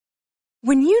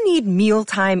When you need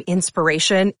mealtime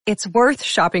inspiration, it's worth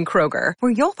shopping Kroger,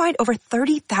 where you'll find over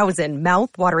 30,000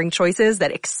 mouth-watering choices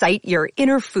that excite your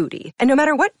inner foodie. And no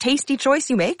matter what tasty choice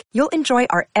you make, you'll enjoy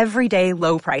our everyday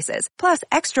low prices, plus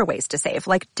extra ways to save,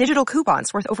 like digital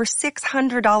coupons worth over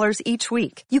 $600 each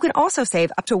week. You can also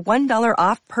save up to $1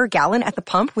 off per gallon at the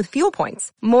pump with fuel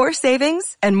points. More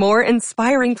savings and more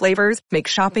inspiring flavors make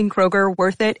shopping Kroger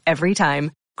worth it every time.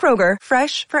 Kroger,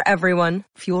 fresh for everyone.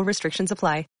 Fuel restrictions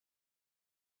apply.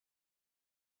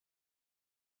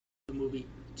 The movie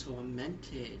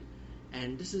Tormented,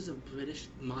 and this is a British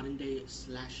modern day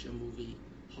slasher movie,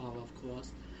 horror of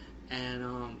course. And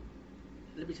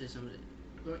let me tell you something.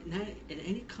 Right now, in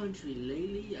any country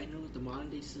lately, I know the modern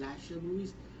day slasher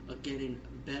movies are getting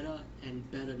better and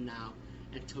better now,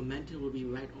 and Tormented will be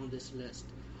right on this list.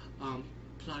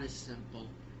 Plot is simple,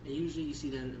 and usually you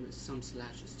see that in some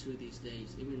slashers too these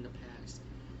days, even in the past.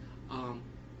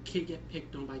 Kid get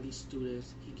picked on by these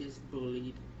students. He gets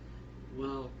bullied.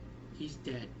 Well, he's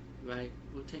dead, right?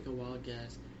 We'll take a wild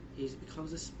guess. He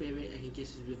becomes a spirit and he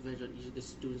gets his revenge on each of the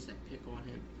students that pick on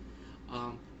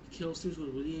him. Kill scenes were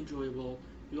really enjoyable.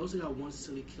 We also got one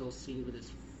silly kill scene with his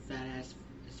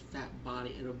fat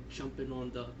body and him jumping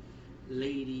on the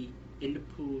lady in the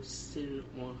pool, sitting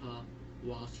on her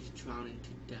while she's drowning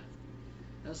to death.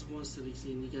 That's one silly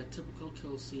scene. You got typical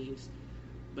kill scenes,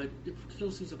 but the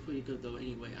kill scenes are pretty good though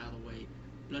anyway, either way.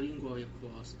 Bloody and gory, of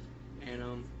course. And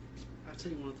I'll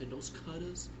tell you one thing, those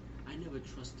cutters, I never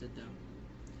trusted them.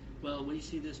 Well, when you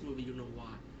see this movie, you know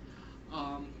why.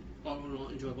 All in all,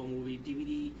 enjoyable movie.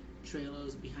 DVD,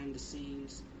 trailers, behind the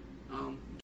scenes.